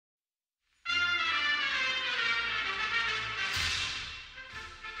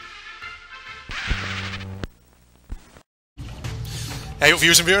Hey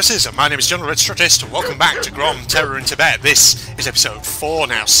viewers and viewers, my name is John, Red Strategist, and welcome back to Grom, Terror in Tibet. This is episode 4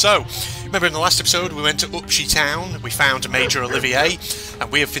 now. So, remember in the last episode we went to Upshi town, we found Major Olivier,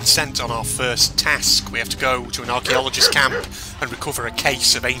 and we have been sent on our first task. We have to go to an archaeologist camp and recover a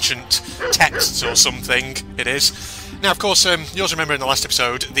case of ancient texts or something it is. Now of course, you also remember in the last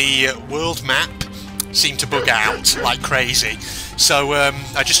episode, the world map seemed to bug out like crazy. So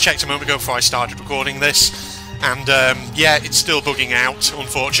I just checked a moment ago before I started recording this. And yeah, it's still bugging out,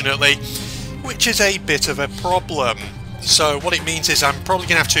 unfortunately, which is a bit of a problem. So what it means is I'm probably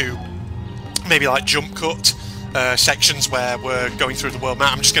going to have to maybe like jump cut sections where we're going through the world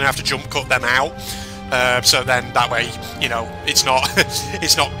map. I'm just going to have to jump cut them out. So then that way, you know, it's not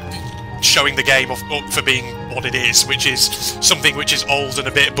it's not showing the game up for being what it is, which is something which is old and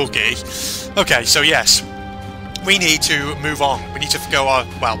a bit buggy. Okay, so yes. We need to move on. We need to go on.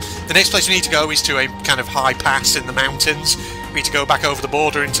 Well, the next place we need to go is to a kind of high pass in the mountains. We need to go back over the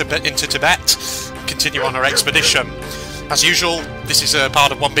border into Tibet and continue on our expedition. As usual, this is a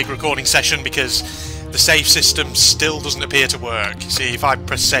part of one big recording session because the save system still doesn't appear to work. See, if I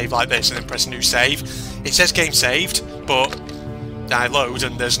press save like this and then press new save, it says game saved, but I load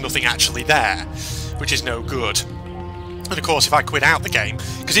and there's nothing actually there, which is no good. And of course, if I quit out the game,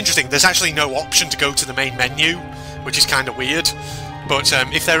 because interesting, there's actually no option to go to the main menu, which is kind of weird. But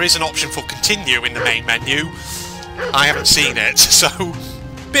if there is an option for continue in the main menu, I haven't seen it, so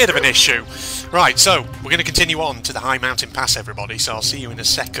bit of an issue. Right, so we're going to continue on to the High Mountain Pass, everybody, so I'll see you in a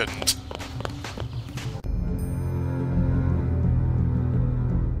second.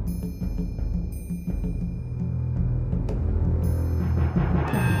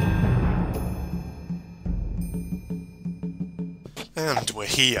 And we're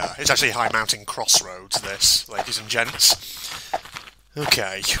here. It's actually High Mountain Crossroads, this, ladies and gents.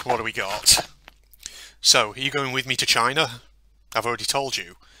 Okay, what do we got? So, are you going with me to China? I've already told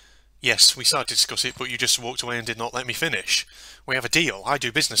you. Yes, we started to discuss it, but you just walked away and did not let me finish. We have a deal. I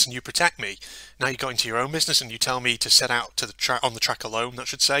do business and you protect me. Now you got into your own business and you tell me to set out to the on the track alone, that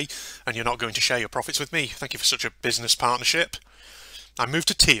should say, and you're not going to share your profits with me. Thank you for such a business partnership. I moved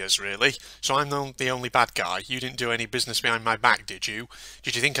to tears, really, so I'm the only bad guy. You didn't do any business behind my back, did you?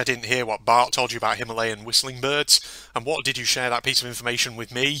 Did you think I didn't hear what Bart told you about Himalayan whistling birds? And what did you share that piece of information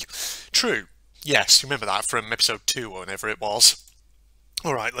with me? True. Yes, remember that from episode 2 or whenever it was.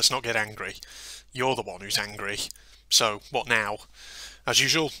 Alright, let's not get angry. You're the one who's angry. So, what now? As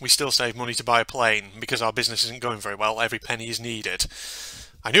usual, we still save money to buy a plane. Because our business isn't going very well, every penny is needed.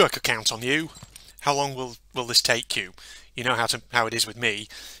 I knew I could count on you. How long will this take you? You know how it is with me.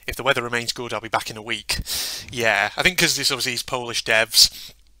 If the weather remains good, I'll be back in a week. Yeah, I think because this obviously is Polish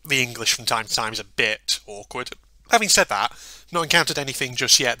devs, the English from time to time is a bit awkward. Having said that, not encountered anything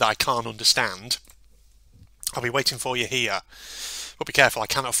just yet that I can't understand. I'll be waiting for you here. But be careful, I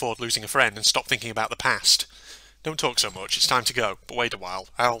cannot afford losing a friend and stop thinking about the past. Don't talk so much, it's time to go, but wait a while.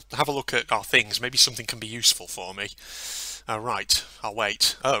 I'll have a look at our things, maybe something can be useful for me. Right, I'll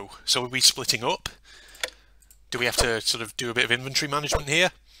wait. Oh, so are we splitting up? Do we have to sort of do a bit of inventory management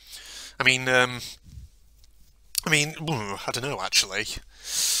here? I mean, I don't know, actually.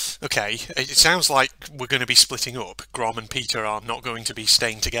 Okay, it sounds like we're going to be splitting up. Grom and Peter are not going to be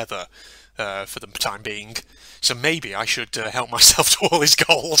staying together for the time being. So maybe I should help myself to all his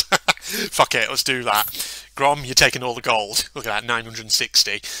gold. Fuck it, let's do that. Grom, you're taking all the gold. Look at that,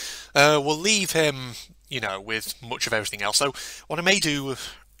 960. We'll leave him, you know, with much of everything else. So what I may do,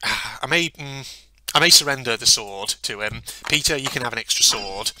 I may surrender the sword to him. Peter, you can have an extra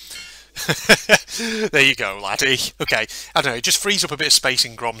sword. There you go, laddie. Okay, I don't know, it just frees up a bit of space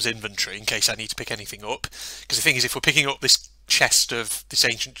in Grom's inventory in case I need to pick anything up. Because the thing is, if we're picking up this chest of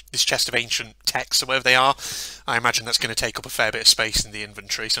ancient texts or whatever they are, I imagine that's going to take up a fair bit of space in the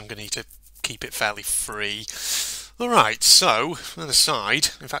inventory, so I'm going to need to keep it fairly free. Alright, so, on the side,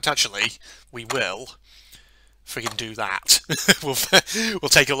 in fact, actually, we will friggin' do that. we'll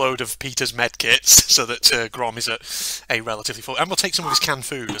take a load of Peter's medkits so that Grom is at a relatively full... And we'll take some of his canned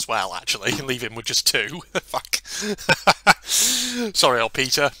food as well, actually, and leave him with just 2. Fuck. Sorry, old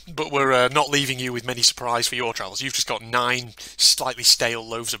Peter, but we're not leaving you with many surprise for your travels. You've just got 9 slightly stale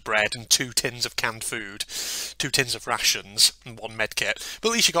loaves of bread and 2 tins of canned food, 2 tins of rations, and 1 medkit. But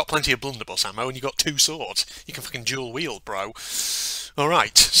at least you got plenty of blunderbuss ammo and you got 2 swords. You can fucking dual wield, bro.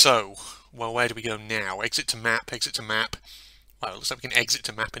 Alright, so... Well, where do we go now? Exit to map, exit to map. Well, it looks like we can exit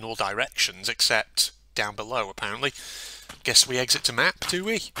to map in all directions, except down below, apparently. Guess we exit to map, do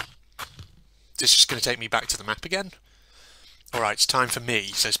we? Is this just going to take me back to the map again? Alright, it's time for me,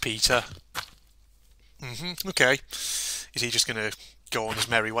 says Peter. Okay. Is he just going to go on his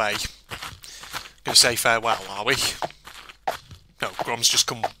merry way? Going to say farewell, are we? No, Grom's just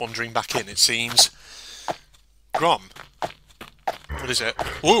come wandering back in, it seems. Grom? What is it?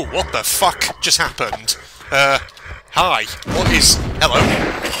 Whoa, what the fuck just happened? Hi. What is... Hello?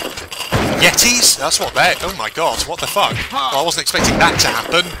 Yetis? That's what they're... Oh my god, what the fuck? Well, I wasn't expecting that to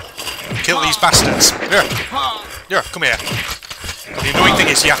happen. Kill these bastards. Here. Here, come here. Well, the annoying thing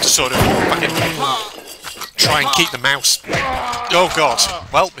is you have to sort of fucking try and keep the mouse... Oh god.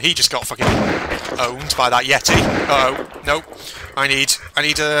 Well, he just got fucking owned by that Yeti. Uh-oh. No. I need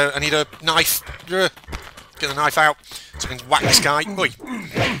a knife. Get the knife out so I can whack this guy. Oi.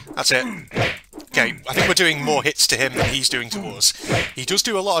 That's it. Okay, I think we're doing more hits to him than he's doing to us. He does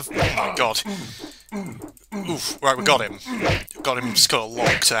do a lot of... Oh my god. Oof. Right, we got him. Got him sort of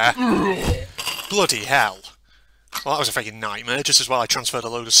locked there. Bloody hell. Well, that was a freaking nightmare. Just as well I transferred a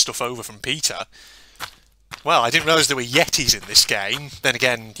load of stuff over from Peter. Well, I didn't realise there were Yetis in this game. Then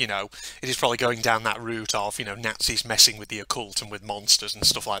again, you know, it is probably going down that route of, you know, Nazis messing with the occult and with monsters and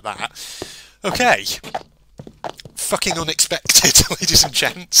stuff like that. Okay. Fucking unexpected, ladies and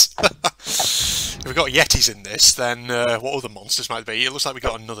gents. If we've got Yetis in this, then what other monsters might there be? It looks like we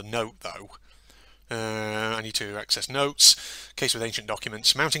got another note, though. I need to access notes. Case with ancient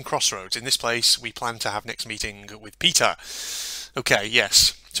documents. Mountain Crossroads. In this place, we plan to have next meeting with Peter. Okay,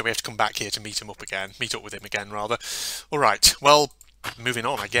 yes. So we have to come back here to meet him up again. Meet up with him again, rather. Alright, well, moving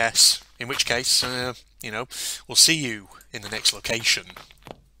on, I guess. In which case, you know, we'll see you in the next location.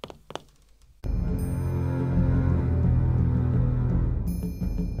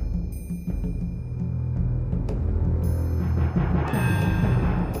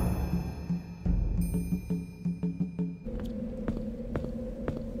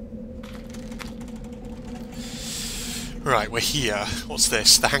 Right, we're here. What's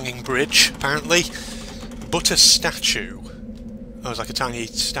this? The Hanging Bridge, apparently. But a statue. Oh, there's like a tiny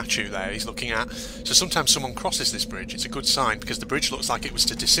statue there he's looking at. So sometimes someone crosses this bridge. It's a good sign, because the bridge looks like it was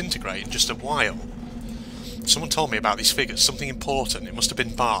to disintegrate in just a while. Someone told me about these figures, something important. It must have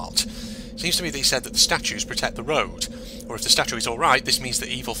been Bart. It seems to me that he said that the statues protect the road. Or if the statue is alright, this means that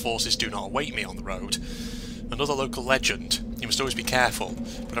evil forces do not await me on the road. Another local legend. You must always be careful,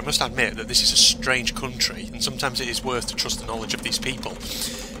 but I must admit that this is a strange country, and sometimes it is worth to trust the knowledge of these people.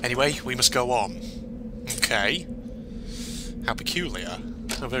 Anyway, we must go on. Okay. How peculiar.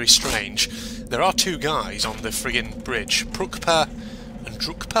 How very strange. There are two guys on the friggin' bridge, Prukpa and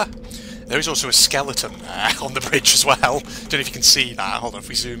Drukpa. There is also a skeleton there on the bridge as well. Don't know if you can see that. Hold on, if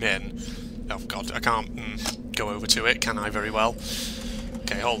we zoom in. Oh god, I can't go over to it, can I very well?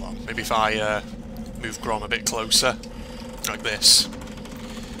 Okay, hold on. Maybe if I move Grom a bit closer. Like this.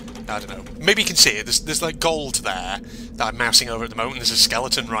 I don't know. Maybe you can see it. There's like gold there that I'm mousing over at the moment. There's a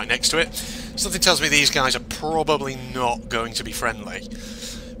skeleton right next to it. Something tells me these guys are probably not going to be friendly.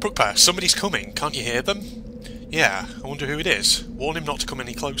 Prukpa, somebody's coming. Can't you hear them? Yeah, I wonder who it is. Warn him not to come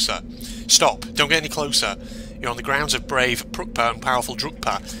any closer. Stop. Don't get any closer. You're on the grounds of brave Prukpa and powerful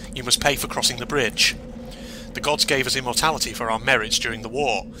Drukpa. You must pay for crossing the bridge. The gods gave us immortality for our merits during the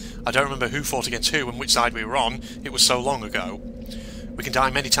war. I don't remember who fought against who and which side we were on. It was so long ago. We can die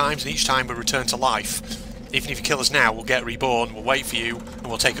many times, and each time we return to life. Even if you kill us now, we'll get reborn, we'll wait for you, and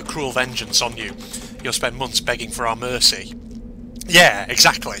we'll take a cruel vengeance on you. You'll spend months begging for our mercy. Yeah,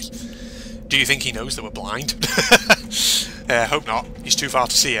 exactly. Do you think he knows that we're blind? Hope not. He's too far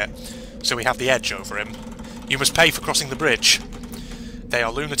to see it. So we have the edge over him. You must pay for crossing the bridge. They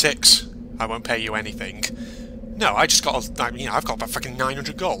are lunatics. I won't pay you anything. No, I just got, you know, I've got about fucking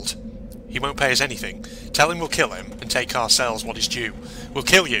 900 gold. He won't pay us anything. Tell him we'll kill him and take ourselves what is due. We'll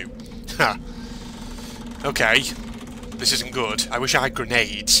kill you. Ha. Okay. This isn't good. I wish I had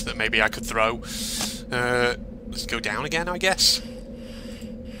grenades that maybe I could throw. Let's go down again, I guess.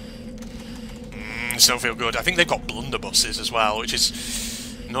 This don't feel good. I think they've got blunderbusses as well, which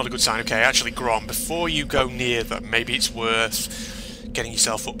is not a good sign. Okay, actually, Grom, before you go near them, maybe it's worth getting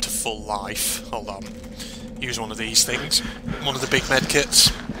yourself up to full life. Hold on. Use one of these things. One of the big med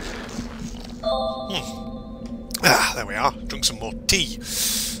kits. Ah, there we are. Drunk some more tea.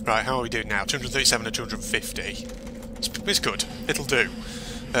 Right, how are we doing now? 237 and 250. It's good. It'll do.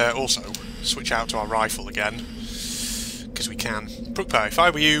 Also, switch out to our rifle again. Because we can. Prukpa, if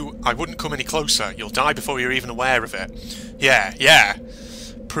I were you, I wouldn't come any closer. You'll die before you're even aware of it. Yeah, yeah.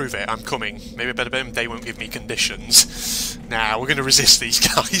 Prove it. I'm coming. Maybe a better bit. They won't give me conditions. Nah, we're going to resist these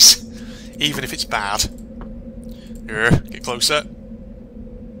guys. Even if it's bad. Get closer.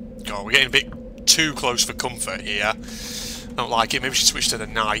 God, we're getting a bit too close for comfort here. I don't like it. Maybe we should switch to the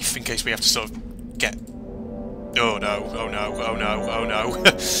knife in case we have to sort of get... Oh no, oh no, oh no, oh no.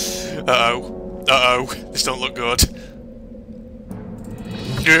 Uh-oh. Uh-oh. This don't look good.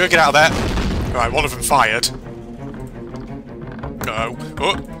 Get out of there. Right, one of them fired. Go.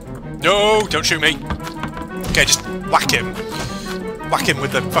 Oh! No! Don't shoot me! Okay, just whack him. Whack him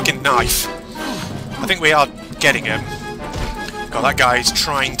with the fucking knife. I think we are getting him. God, that guy's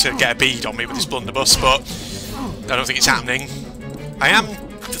trying to get a bead on me with his blunderbuss, but I don't think it's happening. I am,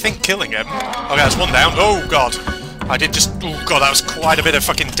 I think, killing him. Okay, that's one down. Oh, God. I did just... Oh, God, that was quite a bit of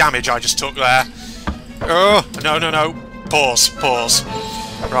fucking damage I just took there. Oh, no, no, no. Pause, pause.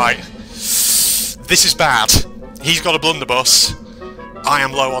 Right. This is bad. He's got a blunderbuss. I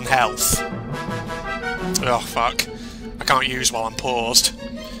am low on health. Oh, fuck. I can't use while I'm paused.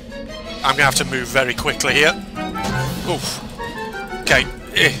 I'm going to have to move very quickly here. Oof. Okay.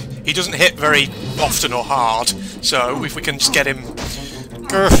 He doesn't hit very often or hard, so if we can just get him...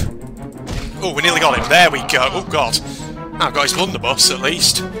 Oh, we nearly got him. There we go. Oh, God. I've got his blunderbuss, at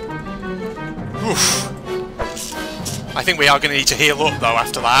least. Oof. I think we are going to need to heal up, though,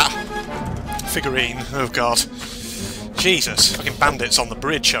 after that. Figurine. Oh, God. Jesus. Fucking bandits on the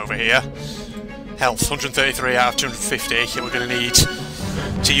bridge over here. Health, 133 out of 250. We're going to need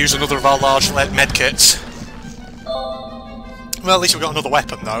to use another of our large medkits. Well, at least we've got another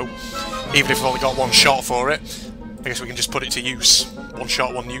weapon, though. Even if we've only got one shot for it. I guess we can just put it to use. One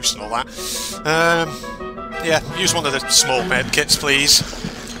shot, one use and all that. Yeah, use one of the small medkits, please.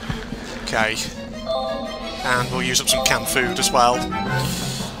 Okay. And we'll use up some canned food as well.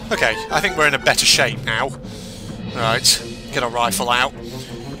 Okay, I think we're in a better shape now. Right, get our rifle out.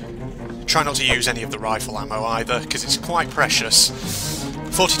 Try not to use any of the rifle ammo either, because it's quite precious.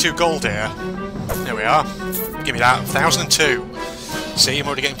 42 gold here. There we are. Give me that. 1,002. See, I'm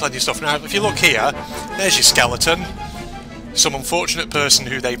already getting plenty of stuff. Now, if you look here, there's your skeleton. Some unfortunate person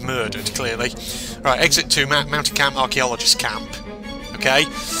who they've murdered, clearly. Right, exit to Mountain Camp, Archaeologist Camp. Okay.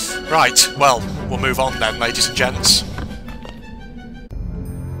 Right, well, we'll move on then, ladies and gents.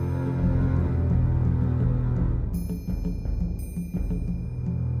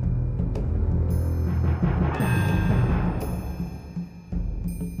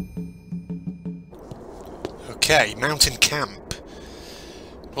 Okay, Mountain Camp.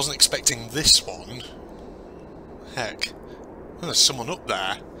 Wasn't expecting this one. Heck. Oh, there's someone up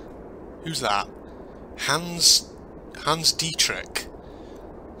there. Who's that? Hans Dietrich.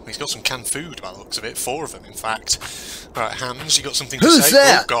 He's got some canned food by the looks of it. 4 of them, in fact. Alright, Hans, you got something to say? Who's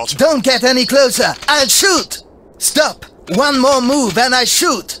there? Oh, God. Don't get any closer! I'll shoot! Stop! One more move and I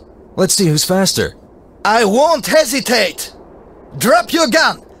shoot! Let's see who's faster. I won't hesitate! Drop your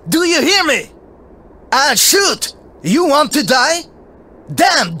gun! Do you hear me? I'll shoot! You want to die?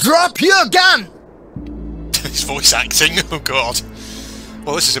 Damn, drop your gun! His voice acting, oh God.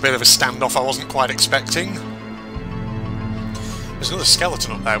 Well, this is a bit of a standoff I wasn't quite expecting. There's another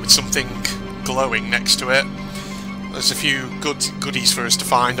skeleton up there with something glowing next to it. There's a few goodies for us to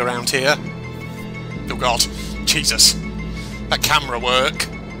find around here. Oh God, Jesus. That camera work.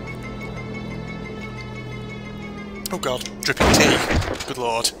 Oh God, dripping tea. Good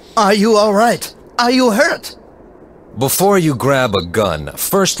Lord. Are you alright? Are you hurt? Before you grab a gun,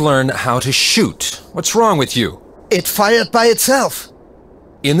 first learn how to shoot. What's wrong with you? It fired by itself.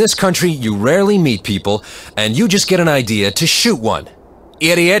 In this country, you rarely meet people, and you just get an idea to shoot one.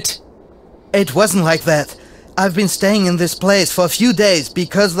 Idiot! It wasn't like that. I've been staying in this place for a few days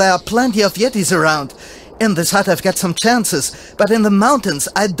because there are plenty of Yetis around. In this hut I've got some chances, but in the mountains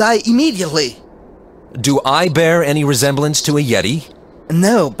I'd die immediately. Do I bear any resemblance to a Yeti?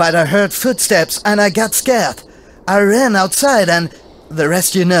 No, but I heard footsteps and I got scared. I ran outside and... the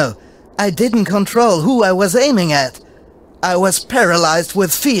rest you know. I didn't control who I was aiming at. I was paralyzed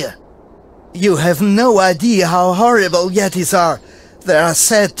with fear. You have no idea how horrible Yetis are. They are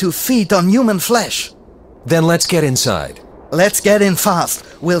said to feed on human flesh. Then let's get inside. Let's get in fast.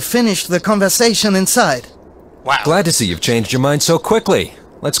 We'll finish the conversation inside. Wow. Glad to see you've changed your mind so quickly.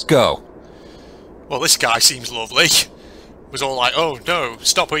 Let's go. Well, this guy seems lovely. Was all like, oh no,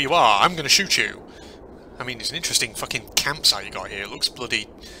 stop where you are, I'm gonna shoot you. I mean, it's an interesting fucking campsite you got here. It looks bloody...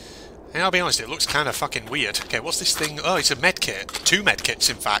 And I'll be honest, it looks kind of fucking weird. Okay, what's this thing? Oh, it's a medkit. 2 medkits,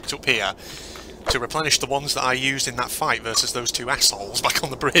 in fact, up here. To replenish the ones that I used in that fight versus those 2 assholes back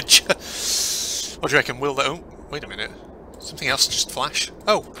on the bridge. What do you reckon? Will they... Oh, wait a minute. Something else just flash.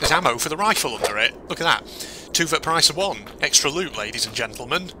 Oh, there's ammo for the rifle under it. Look at that. 2 for the price of 1. Extra loot, ladies and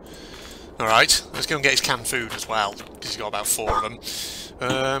gentlemen. Alright, let's go and get his canned food as well. He's got about 4 of them.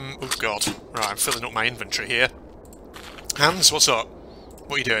 Oh God. Right, I'm filling up my inventory here. Hans, what's up?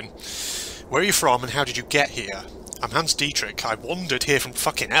 What are you doing? Where are you from and how did you get here? I'm Hans Dietrich. I wandered here from...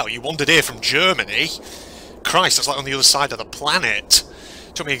 Fucking hell, you wandered here from Germany? Christ, that's like on the other side of the planet.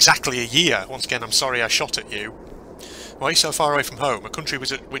 It took me exactly a year. Once again, I'm sorry I shot at you. Why are you so far away from home? A country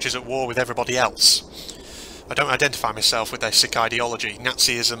which is at war with everybody else. I don't identify myself with their sick ideology.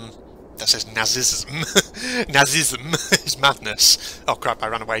 Nazism... That says Nazism. Nazism is madness. Oh crap, I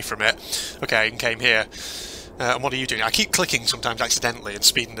ran away from it. Okay, and came here. And what are you doing? I keep clicking sometimes accidentally and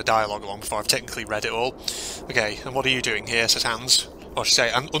speeding the dialogue along before I've technically read it all. Okay, and what are you doing here, says Hans. Or I should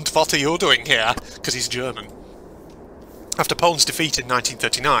say, and what are you doing here? Because he's German. After Poland's defeat in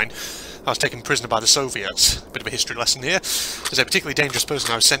 1939, I was taken prisoner by the Soviets. Bit of a history lesson here. As a particularly dangerous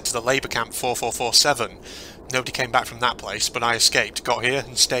person, I was sent to the labour camp 4447. Nobody came back from that place, but I escaped, got here,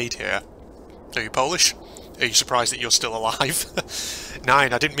 and stayed here. Are you Polish? Are you surprised that you're still alive?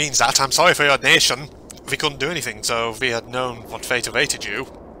 9. I didn't mean that. I'm sorry for your nation. We couldn't do anything, so if we had known what fate awaited you...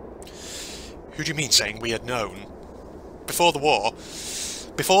 Who do you mean saying we had known? Before the war...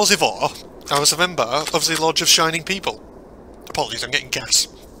 Before the war, I was a member of the Lodge of Shining People. Apologies, I'm getting gas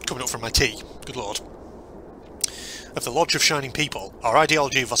coming up from my tea. Good lord. Of the Lodge of Shining People, our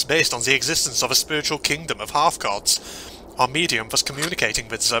ideology was based on the existence of a spiritual kingdom of half-gods. Our medium was communicating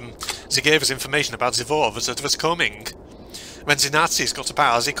with them. They gave us information about the war that was coming. When the Nazis got to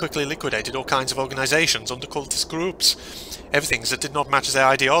power, they quickly liquidated all kinds of organisations under cultist groups. Everything that did not match their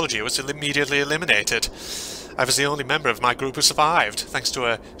ideology was immediately eliminated. I was the only member of my group who survived. Thanks to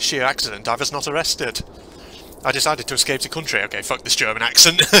a sheer accident, I was not arrested. I decided to escape the country, okay, fuck this German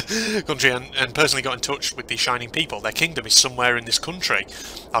accent, country, and personally got in touch with the Shining People. Their kingdom is somewhere in this country.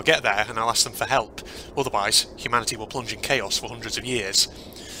 I'll get there and I'll ask them for help. Otherwise, humanity will plunge in chaos for hundreds of years.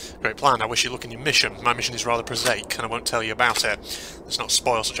 Great plan, I wish you luck in your mission. My mission is rather prosaic, and I won't tell you about it. Let's not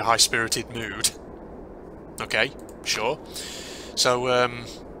spoil such a high-spirited mood. Okay, sure. So,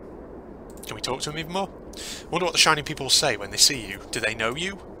 can we talk to him even more? I wonder what the Shining People will say when they see you. Do they know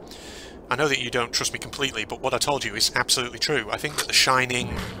you? I know that you don't trust me completely, but what I told you is absolutely true. I think that the Shining...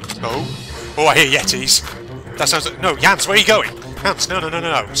 Oh, I hear Yetis. That sounds like... No, Hans, where are you going? Hans, no,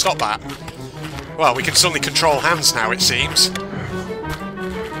 stop that. Well, we can suddenly control Hans now, it seems.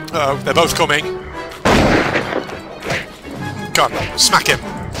 Uh-oh, they're both coming. God, smack him.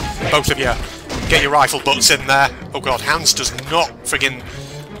 Both of you. Get your rifle butts in there. Oh god, Hans does not friggin...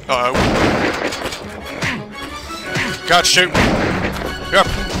 Uh-oh. God, shoot. Yep.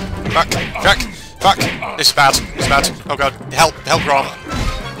 Back. This is bad. Oh god, help, Grom.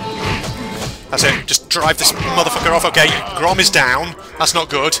 That's it, just drive this motherfucker off. Okay, Grom is down. That's not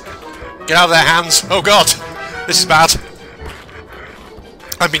good. Get out of there, Hans. Oh god, this is bad.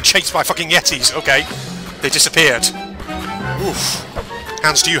 I've been chased by fucking Yetis. Okay, they disappeared. Oof.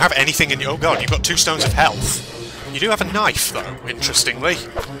 Hans, do you have anything in your... Oh god, you've got 2 stones of health. You do have a knife, though, interestingly.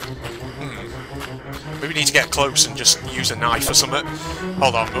 Maybe we need to get close and just use a knife or something.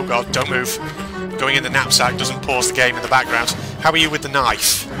 Hold on, oh god, don't move. Going in the knapsack doesn't pause the game in the background. How are you with the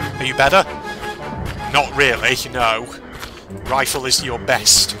knife? Are you better? Not really, no. Rifle is your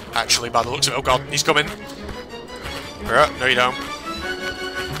best, actually, by the looks of it. Oh god, he's coming. No, you don't.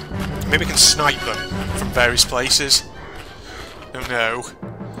 Maybe we can snipe them from various places. Oh no.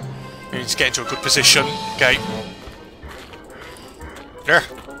 We need to get into a good position. Okay. There.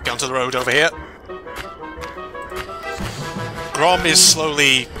 Get onto the road over here. Grom is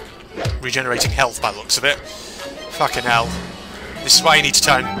slowly regenerating health by the looks of it. Fucking hell. This is why you need to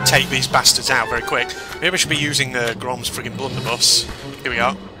try and take these bastards out very quick. Maybe I should be using Grom's friggin' blunderbuss. Here we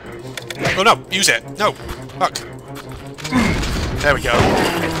are. Oh no, use it. No. Fuck. There we go.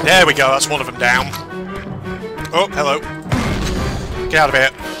 There we go, that's one of them down. Oh, hello. Get out of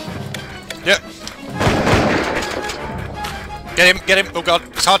here. Yep. Get him. Oh god,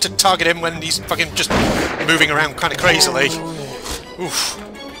 it's hard to target him when he's fucking just moving around kind of crazily. Oof.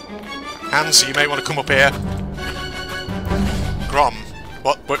 Hans, you may want to come up here. Grom.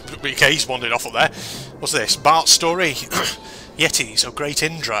 What? Okay, he's wandered off up there. What's this? Bart's story? Yetis, oh great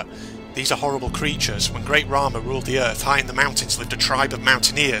Indra. These are horrible creatures. When great Rama ruled the earth, high in the mountains lived a tribe of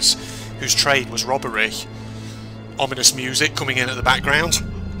mountaineers whose trade was robbery. Ominous music coming in at the background.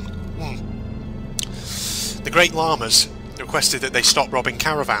 The great lamas requested that they stop robbing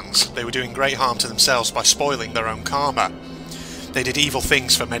caravans. They were doing great harm to themselves by spoiling their own karma. They did evil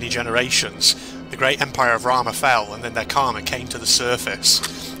things for many generations. The great empire of Rama fell, and then their karma came to the surface.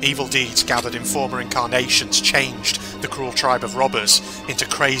 Evil deeds gathered in former incarnations changed the cruel tribe of robbers into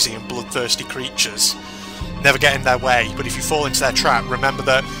crazy and bloodthirsty creatures. Never get in their way, but if you fall into their trap, remember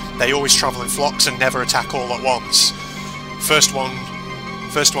that they always travel in flocks and never attack all at once. First one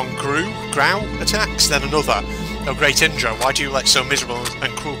Grow attacks, then another. Oh great Indra, why do you let so miserable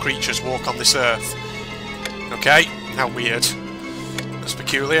and cruel creatures walk on this earth? Okay, how weird. That's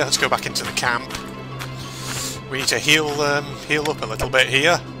peculiar. Let's go back into the camp. We need to heal up a little bit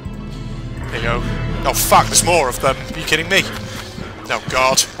here. There you go. Oh fuck, there's more of them. Are you kidding me? Oh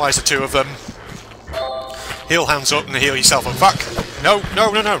god, why is there 2 of them? Heal hands up and heal yourself up. Fuck! No,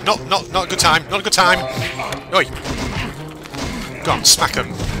 no, no, no, not a good time. Not a good time. Oi! Go on, smack him.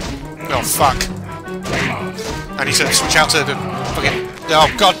 Oh, fuck. I need to switch out to the fucking...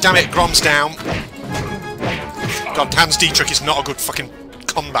 Oh, god damn it, Grom's down. God, Hans Dietrich is not a good fucking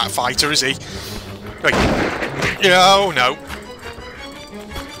combat fighter, is he? Wait. Oh, no.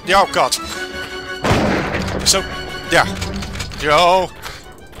 Oh, god. So, yeah. Oh,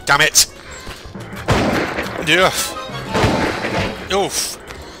 damn it. Yeah. Oof.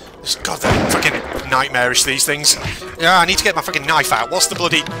 God, they're fucking nightmarish, these things. Yeah, I need to get my fucking knife out. What's the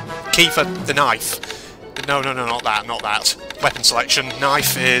bloody key for the knife? No, no, no, not that, not that. Weapon selection.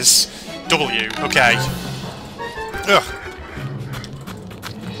 Knife is W. Okay. Ugh.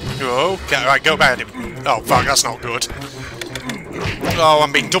 Oh, okay, right, go behind him. Oh, fuck, that's not good. Oh,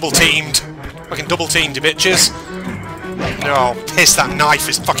 I'm being double-teamed. Fucking double-teamed, you bitches. Oh, piss, that knife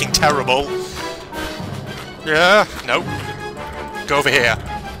is fucking terrible. Yeah, no. Go over here.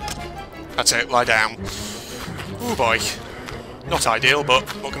 That's it, lie down. Oh boy. Not ideal, but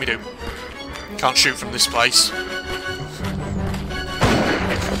what can we do? Can't shoot from this place.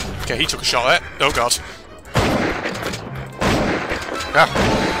 Okay, he took a shot at it. Oh god. Yeah.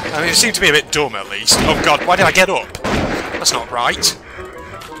 I mean, it seemed to be a bit dumb, at least. Oh god, why did I get up? That's not right.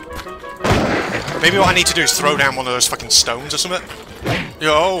 Maybe what I need to do is throw down one of those fucking stones or something.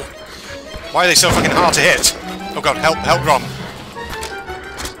 Yo! Why are they so fucking hard to hit? Oh god, help, help Grom.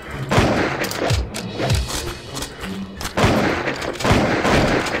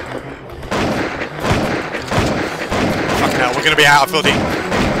 Fucking hell, we're gonna be out of bloody...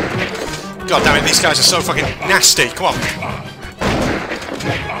 God damn it, these guys are so fucking nasty, come on.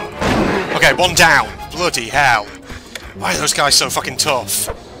 Okay, one down. Bloody hell. Why are those guys so fucking tough?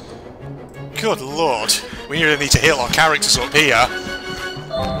 Good lord. We really need to heal our characters up here.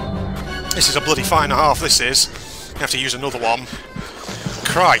 This is a bloody fight and a half, this is. I have to use another one.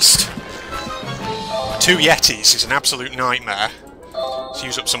 Christ. 2 Yetis is an absolute nightmare. Let's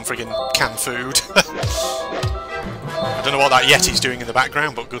use up some friggin' canned food. I don't know what that Yeti's doing in the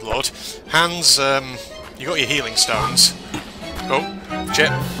background, but good lord. Hans, you got your healing stones. Oh,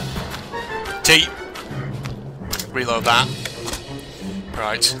 chip. T. Reload that.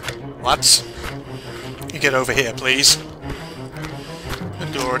 Right. Lads. You get over here, please.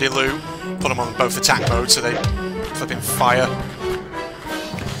 And already loot. Put them on both attack mode so they flipping fire.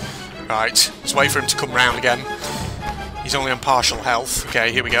 Right. Let's wait for him to come round again. He's only on partial health.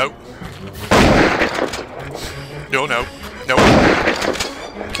 Okay, here we go. No, no. No.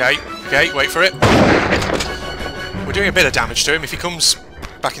 Okay. Okay, wait for it. We're doing a bit of damage to him if he comes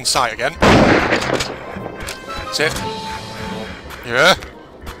back in sight again. That's it. Yeah.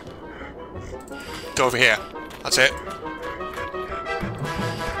 Go over here. That's it.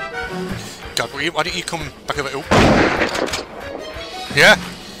 God, why don't you come back over... Oh. Yeah?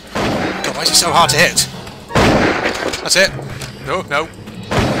 God, why is he so hard to hit? That's it. No, no.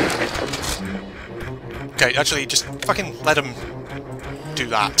 Okay, actually, just fucking let him do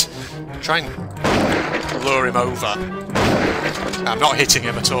that. Try and lure him over. I'm not hitting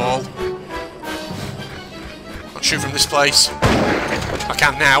him at all. I'll shoot from this place. I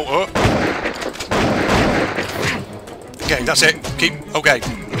can now. Oh. Okay, that's it. Keep... Okay.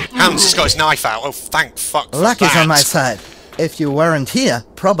 Hans has got his knife out. Oh, thank fuck. Luck is on my side. If you weren't here,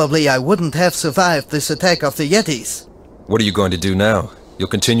 probably I wouldn't have survived this attack of the Yetis. What are you going to do now? You'll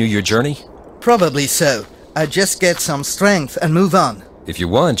continue your journey? Probably so. I just get some strength and move on. If you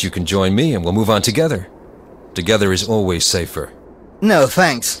want, you can join me and we'll move on together. Together is always safer. No,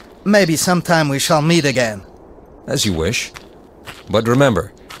 thanks. Maybe sometime we shall meet again. As you wish. But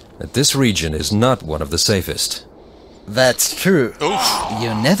remember that this region is not one of the safest. That's true. Oof.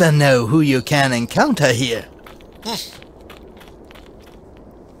 You never know who you can encounter here.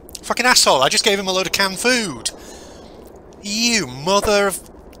 Fucking asshole, I just gave him a load of canned food. You mother of...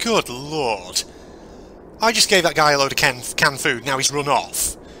 Good lord. I just gave that guy a load of canned food, now he's run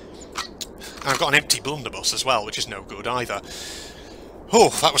off. And I've got an empty blunderbuss as well, which is no good either. Oh,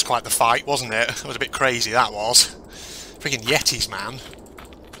 that was quite the fight, wasn't it? That was a bit crazy, that was. Freaking Yetis, man.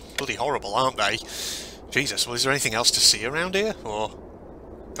 Bloody horrible, aren't they? Jesus, well, is there anything else to see around here? Or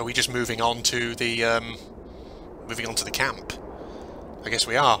are we just moving on to the, camp? I guess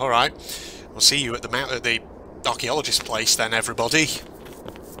we are, alright. We'll see you at the archaeologist place then, everybody.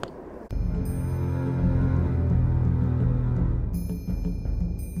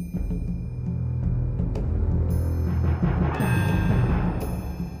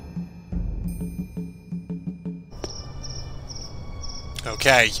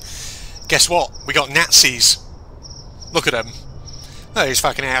 Okay, guess what? We got Nazis. Look at them. These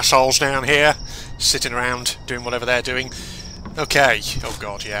fucking assholes down here. sitting around doing whatever they're doing. Okay. Oh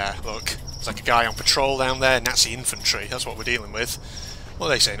god, yeah, look. There's like a guy on patrol down there, Nazi infantry, that's what we're dealing with. What are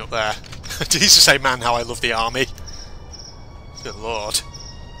they saying up there? Did he just say, man, how I love the army? Good lord.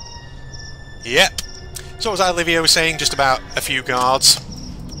 Yep. So what was that Olivia was saying, just about a few guards?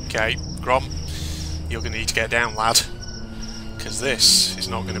 Okay, Grom, you're going to need to get down, lad. Because this is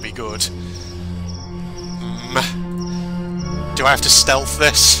not going to be good. Do I have to stealth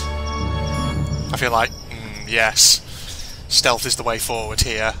this? I feel like, yes. Stealth is the way forward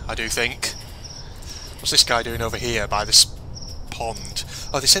here, I do think. What's this guy doing over here by this pond?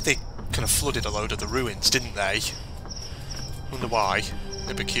 Oh, they said they kind of flooded a load of the ruins, didn't they? Wonder why.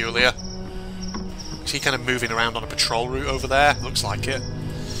 They're peculiar. Is he kind of moving around on a patrol route over there? Looks like it.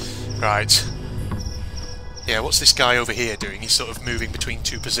 Right. Yeah, what's this guy over here doing? He's sort of moving between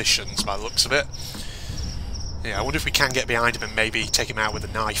two positions by the looks of it. Yeah, I wonder if we can get behind him and maybe take him out with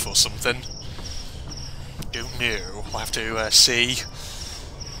a knife or something. Don't know. We'll have to see.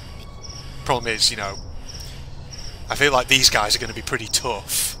 Problem is, you know, I feel like these guys are going to be pretty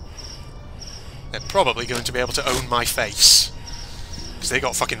tough. They're probably going to be able to own my face. Because they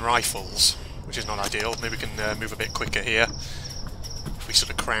got fucking rifles, which is not ideal. Maybe we can move a bit quicker here. If we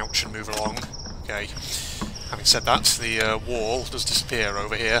sort of crouch and move along. Okay. Having said that, the wall does disappear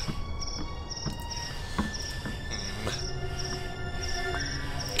over here.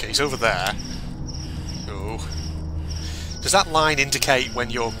 Okay, he's over there. Oh. Does that line indicate when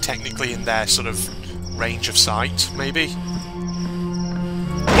you're technically in their sort of range of sight, maybe?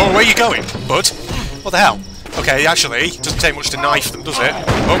 Whoa, where are you going, bud? What the hell? Okay, actually, it doesn't take much to knife them, does it?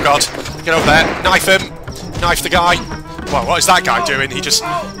 Oh god, get over there, knife him! Knife the guy! Well, what is that guy doing? He just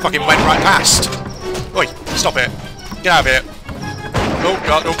fucking went right past. Oi, stop it. Get out of here. Oh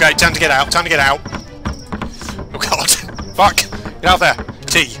god, okay, time to get out, time to get out. Oh god, fuck! Get out of there!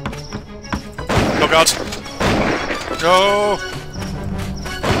 T. Oh god. No!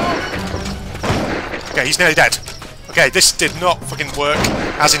 Okay, he's nearly dead. Okay, this did not fucking work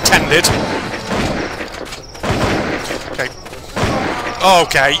as intended. Okay.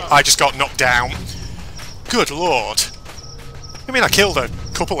 Okay, I just got knocked down. Good lord. I mean, I killed a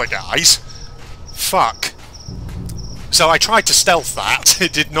couple of guys. Fuck. So I tried to stealth that.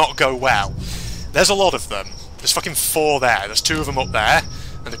 It did not go well. There's a lot of them. There's fucking 4 there. There's 2 of them up there.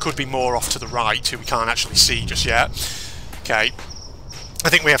 And there could be more off to the right who we can't actually see just yet. Okay. I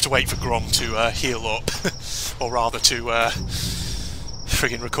think we have to wait for Grom to heal up. Or rather to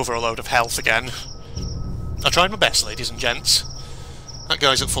friggin' recover a load of health again. I tried my best, ladies and gents. That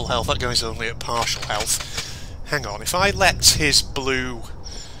guy's at full health, that guy's only at partial health. Hang on, if I let his blue...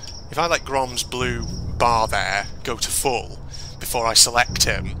 If I let Grom's blue bar there go to full before I select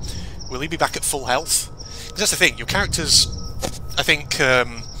him, will he be back at full health? Because that's the thing, your characters... I think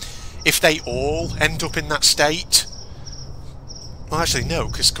if they all end up in that state... Well, actually, no,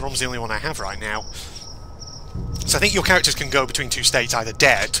 because Grom's the only one I have right now. So I think your characters can go between 2 states, either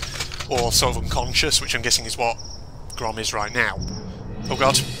dead or sort of unconscious, which I'm guessing is what Grom is right now. Oh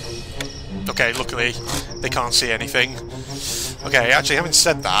god. Okay, luckily they can't see anything. Okay, actually, having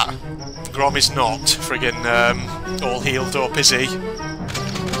said that, Grom is not friggin' all healed up, is he?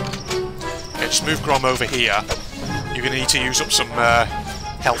 Okay, just move Grom over here. You're going to need to use up some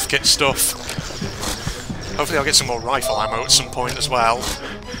health kit stuff. Hopefully I'll get some more rifle ammo at some point as well.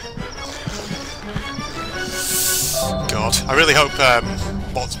 God, I really hope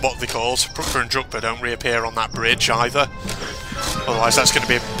what they called Prukpa and Drukpa don't reappear on that bridge either. Otherwise that's going to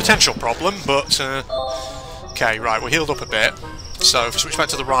be a potential problem, but... okay, right, we're healed up a bit. So, if we switch back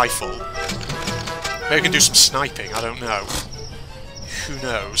to the rifle... Maybe we can do some sniping, I don't know. Who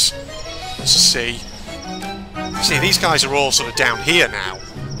knows? Let's see. See, these guys are all sort of down here now.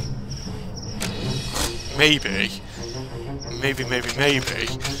 Maybe. Maybe.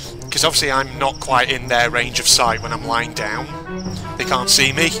 Because obviously I'm not quite in their range of sight when I'm lying down. They can't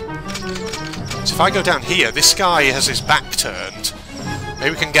see me. So if I go down here, this guy has his back turned.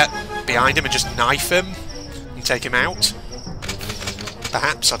 Maybe we can get behind him and just knife him and take him out.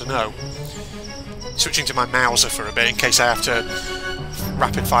 Perhaps, I don't know. Switching to my Mauser for a bit in case I have to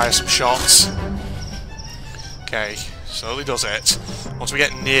rapid fire some shots. Okay, slowly does it. Once we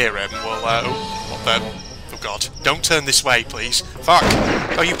get near him, we'll... oh, what the... Oh god. Don't turn this way, please. Fuck!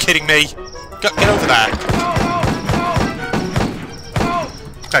 Are you kidding me? Get over there!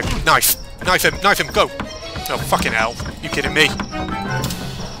 Okay, knife! Knife him, go! Oh, fucking hell. You kidding me?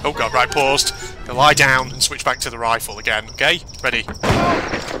 Oh god, right, paused. Go lie down and switch back to the rifle again, okay? Ready?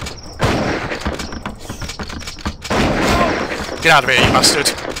 Get out of here, you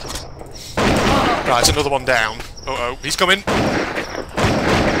bastard! Right, there's another one down. Uh-oh, he's coming!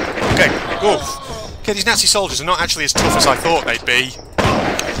 Okay, oof! Okay, these Nazi soldiers are not actually as tough as I thought they'd be.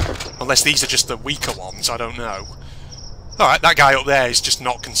 Unless these are just the weaker ones, I don't know. Alright, that guy up there is just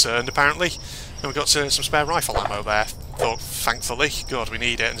not concerned, apparently. And we've got some spare rifle ammo there. Oh, thankfully. God, we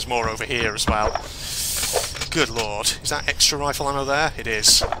need it, and there's more over here as well. Good lord. Is that extra rifle ammo there? It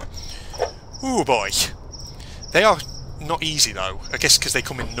is. Ooh, boy. They are not easy, though. I guess because they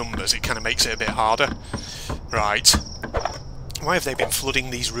come in numbers, it kind of makes it a bit harder. Right. Why have they been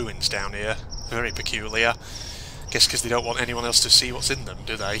flooding these ruins down here? Very peculiar. Guess because they don't want anyone else to see what's in them,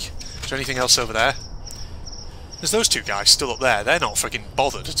 do they? Is there anything else over there? There's those two guys still up there. They're not freaking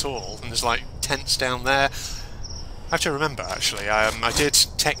bothered at all. And there's, like, tents down there. I have to remember, actually, I did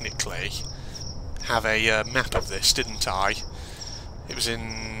technically have a map of this, didn't I? It was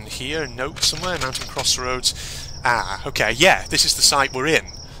in here, note somewhere, Mountain Crossroads. Ah, okay, yeah, this is the site we're in.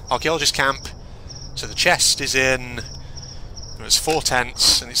 Archaeologist camp. So the chest is in... There's 4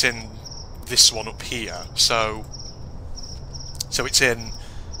 tents, and it's in this one up here. So it's in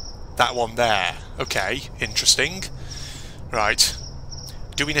that one there. Okay, interesting. Right.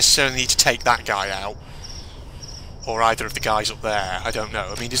 Do we necessarily need to take that guy out? Or either of the guys up there? I don't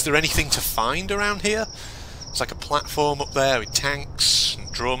know. I mean, is there anything to find around here? There's like a platform up there with tanks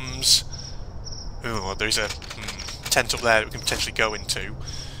and drums. Oh, there's a tent up there that we can potentially go into.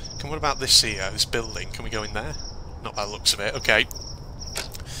 What about this here, this building? Can we go in there? Not by the looks of it. Okay. Do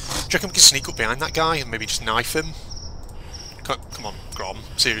you reckon we can sneak up behind that guy and maybe just knife him? Come on, Grom.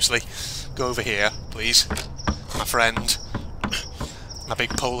 Seriously. Go over here, please. My friend. My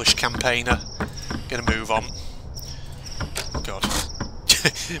big Polish campaigner. Get a move on. God.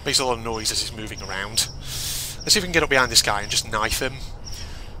 It makes a lot of noise as he's moving around. Let's see if we can get up behind this guy and just knife him.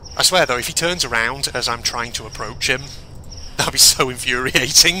 I swear, though, if he turns around as I'm trying to approach him, that'd be so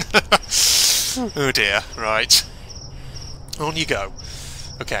infuriating. Oh dear. Right. On you go.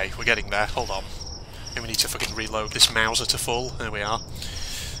 Okay, we're getting there. Hold on. And we need to fucking reload this Mauser to full. There we are.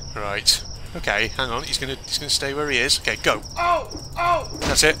 Right. Okay, hang on. He's gonna stay where he is. Okay, go. Oh! Oh!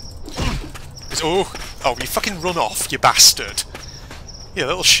 That's it. Oh! Oh, you fucking run off, you bastard. You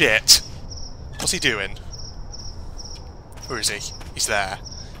little shit. What's he doing? Where is he? He's there.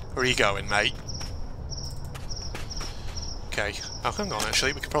 Where are you going, mate? Okay. Oh, hang on,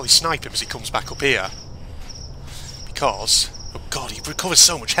 actually. We could probably snipe him as he comes back up here. Because... Oh god, he recovered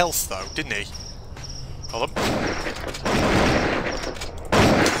so much health, though, didn't he? Hold on.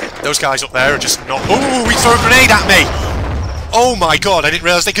 Those guys up there are just not... Oh, he threw a grenade at me! Oh my god, I didn't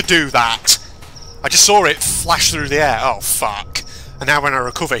realise they could do that! I just saw it flash through the air. Oh, fuck. And now when I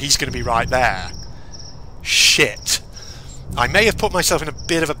recover, he's going to be right there. Shit. I may have put myself in a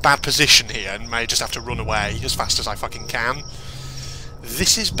bit of a bad position here and may just have to run away as fast as I fucking can.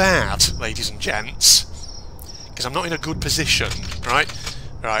 This is bad, ladies and gents. Because I'm not in a good position, right?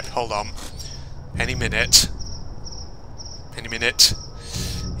 Right, hold on. Any minute. Any minute.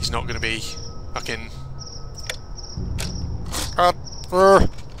 He's not going to be fucking...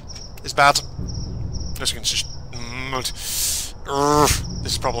 It's bad. This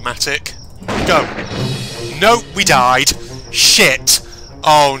is problematic. Go! No, we died! Shit!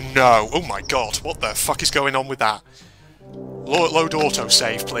 Oh no! Oh my god, what the fuck is going on with that? Load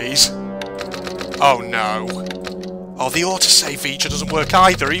autosave, please. Oh no. Oh, the autosave feature doesn't work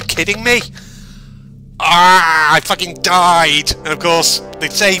either, are you kidding me? Ah, I fucking died! And of course, the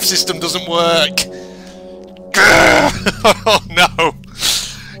save system doesn't work. Oh no!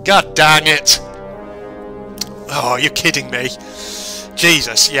 God dang it! Oh, you're kidding me.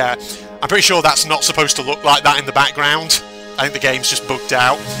 Jesus, yeah. I'm pretty sure that's not supposed to look like that in the background. I think the game's just bugged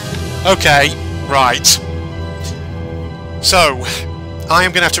out. Okay, right. So, I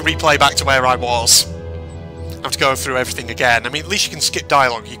am going to have to replay back to where I was. I have to go through everything again. I mean, at least you can skip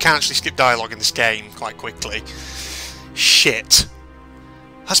dialogue. You can actually skip dialogue in this game quite quickly. Shit.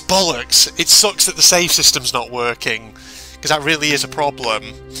 That's bollocks. It sucks that the save system's not working, because that really is a problem.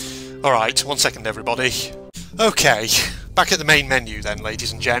 Alright, 1 second everybody. Okay, back at the main menu then,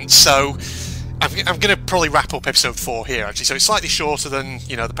 ladies and gents. So, I'm going to probably wrap up episode 4 here, actually. So it's slightly shorter than,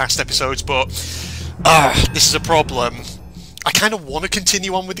 you know, the past episodes, but... this is a problem. I kind of want to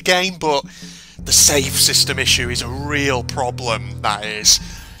continue on with the game, but the save system issue is a real problem, that is.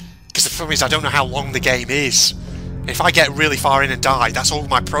 Because the problem is I don't know how long the game is. If I get really far in and die, that's all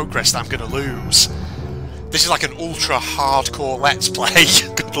my progress that I'm going to lose. This is like an ultra hardcore let's play.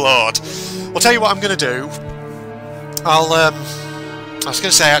 Good lord. I'll tell you what I'm going to do. I was going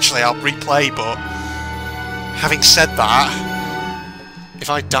to say actually I'll replay, but having said that,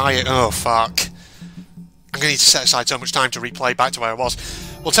 if I die, oh fuck, I'm going to need to set aside so much time to replay back to where I was.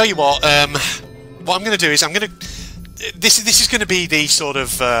 Well, tell you what I'm going to do is this is going to be the sort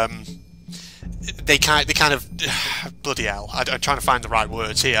of they kind of bloody hell. I'm trying to find the right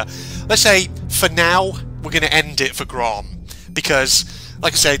words here. Let's say for now we're going to end it for Grom, because,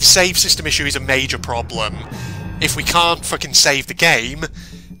 like I say, the save system issue is a major problem. If we can't fucking save the game,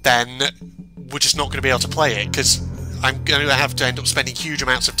 then we're just not going to be able to play it, because I'm going to have to end up spending huge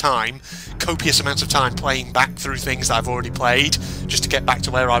amounts of time, copious amounts of time, playing back through things that I've already played, just to get back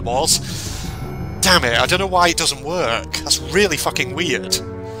to where I was. Damn it, I don't know why it doesn't work. That's really fucking weird.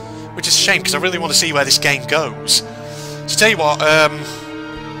 Which is a shame, because I really want to see where this game goes. So tell you what,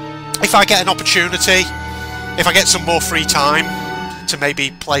 if I get an opportunity, if I get some more free time to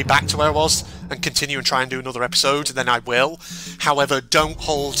maybe play back to where I was and continue and try and do another episode, then I will. However, don't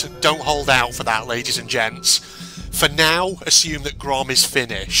hold out for that, ladies and gents. For now, assume that Grom is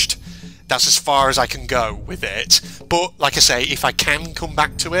finished. That's as far as I can go with it. But, like I say, if I can come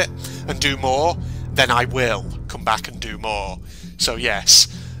back to it and do more, then I will come back and do more. So yes,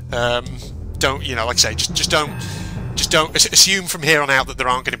 don't, you know, like I say, just don't assume from here on out that there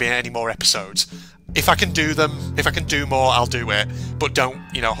aren't going to be any more episodes. If I can do them, if I can do more, I'll do it. But don't,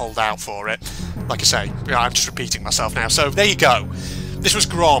 you know, hold out for it. Like I say, I'm just repeating myself now. So there you go. This was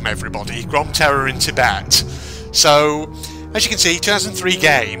Grom, everybody. Grom Terror in Tibet. So, as you can see, 2003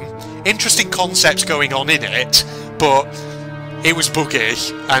 game. Interesting concepts going on in it, but it was buggy,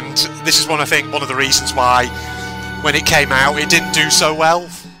 and this is I think one of the reasons why when it came out it didn't do so well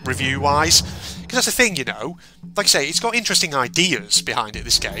review-wise. Because that's the thing, you know, like I say, it's got interesting ideas behind it,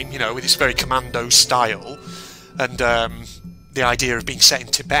 this game, you know, with its very commando style, and the idea of being set in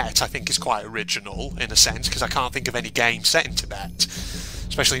Tibet I think is quite original in a sense, because I can't think of any game set in Tibet.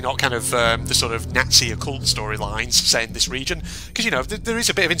 Especially not kind of the sort of Nazi occult storylines set in this region. Because, you know, there is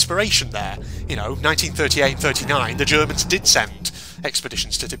a bit of inspiration there. You know, 1938 and 39, the Germans did send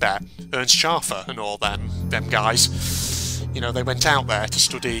expeditions to Tibet. Ernst Schaffer and all them guys. You know, they went out there to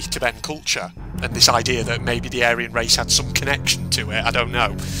study Tibetan culture. And this idea that maybe the Aryan race had some connection to it, I don't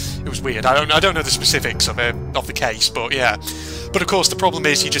know. It was weird. I don't know the specifics of the case, but yeah. But of course, the problem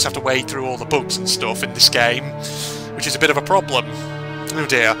is you just have to wade through all the bugs and stuff in this game, which is a bit of a problem. Oh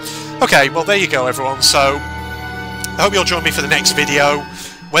dear. Okay, well there you go everyone, so I hope you'll join me for the next video.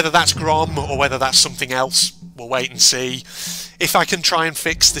 Whether that's Grom or whether that's something else, we'll wait and see. If I can try and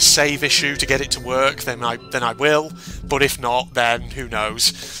fix this save issue to get it to work, then I will, but if not, then who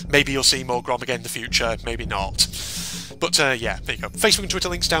knows. Maybe you'll see more Grom again in the future, maybe not. But yeah, there you go. Facebook and Twitter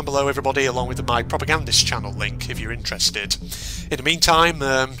links down below, everybody, along with my propagandist channel link if you're interested. In the meantime,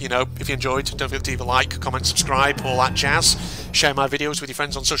 you know, if you enjoyed, don't forget to leave a like, comment, subscribe, all that jazz. Share my videos with your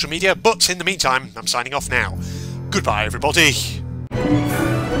friends on social media. But in the meantime, I'm signing off now. Goodbye, everybody.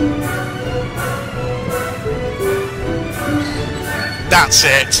 That's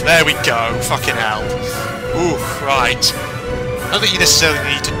it. There we go. Fucking hell. Ooh, right. I don't think you necessarily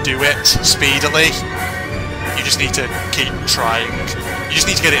need to do it speedily. You just need to keep trying. You just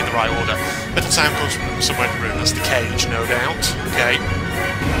need to get it in the right order. But the sound comes from somewhere in the room. That's the cage, no doubt. Okay.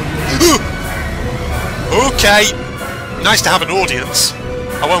 Okay. Nice to have an audience.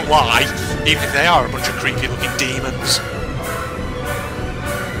 I won't lie, even if they are a bunch of creepy-looking demons.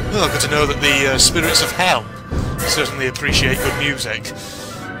 Well, good to know that the spirits of hell certainly appreciate good music.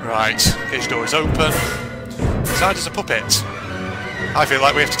 Right, cage door is open. Inside is a puppet. I feel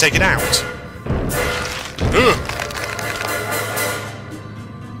like we have to take it out. Ugh.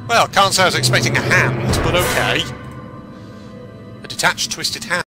 Well, can't say I was expecting a hand, but okay. A detached, twisted hand.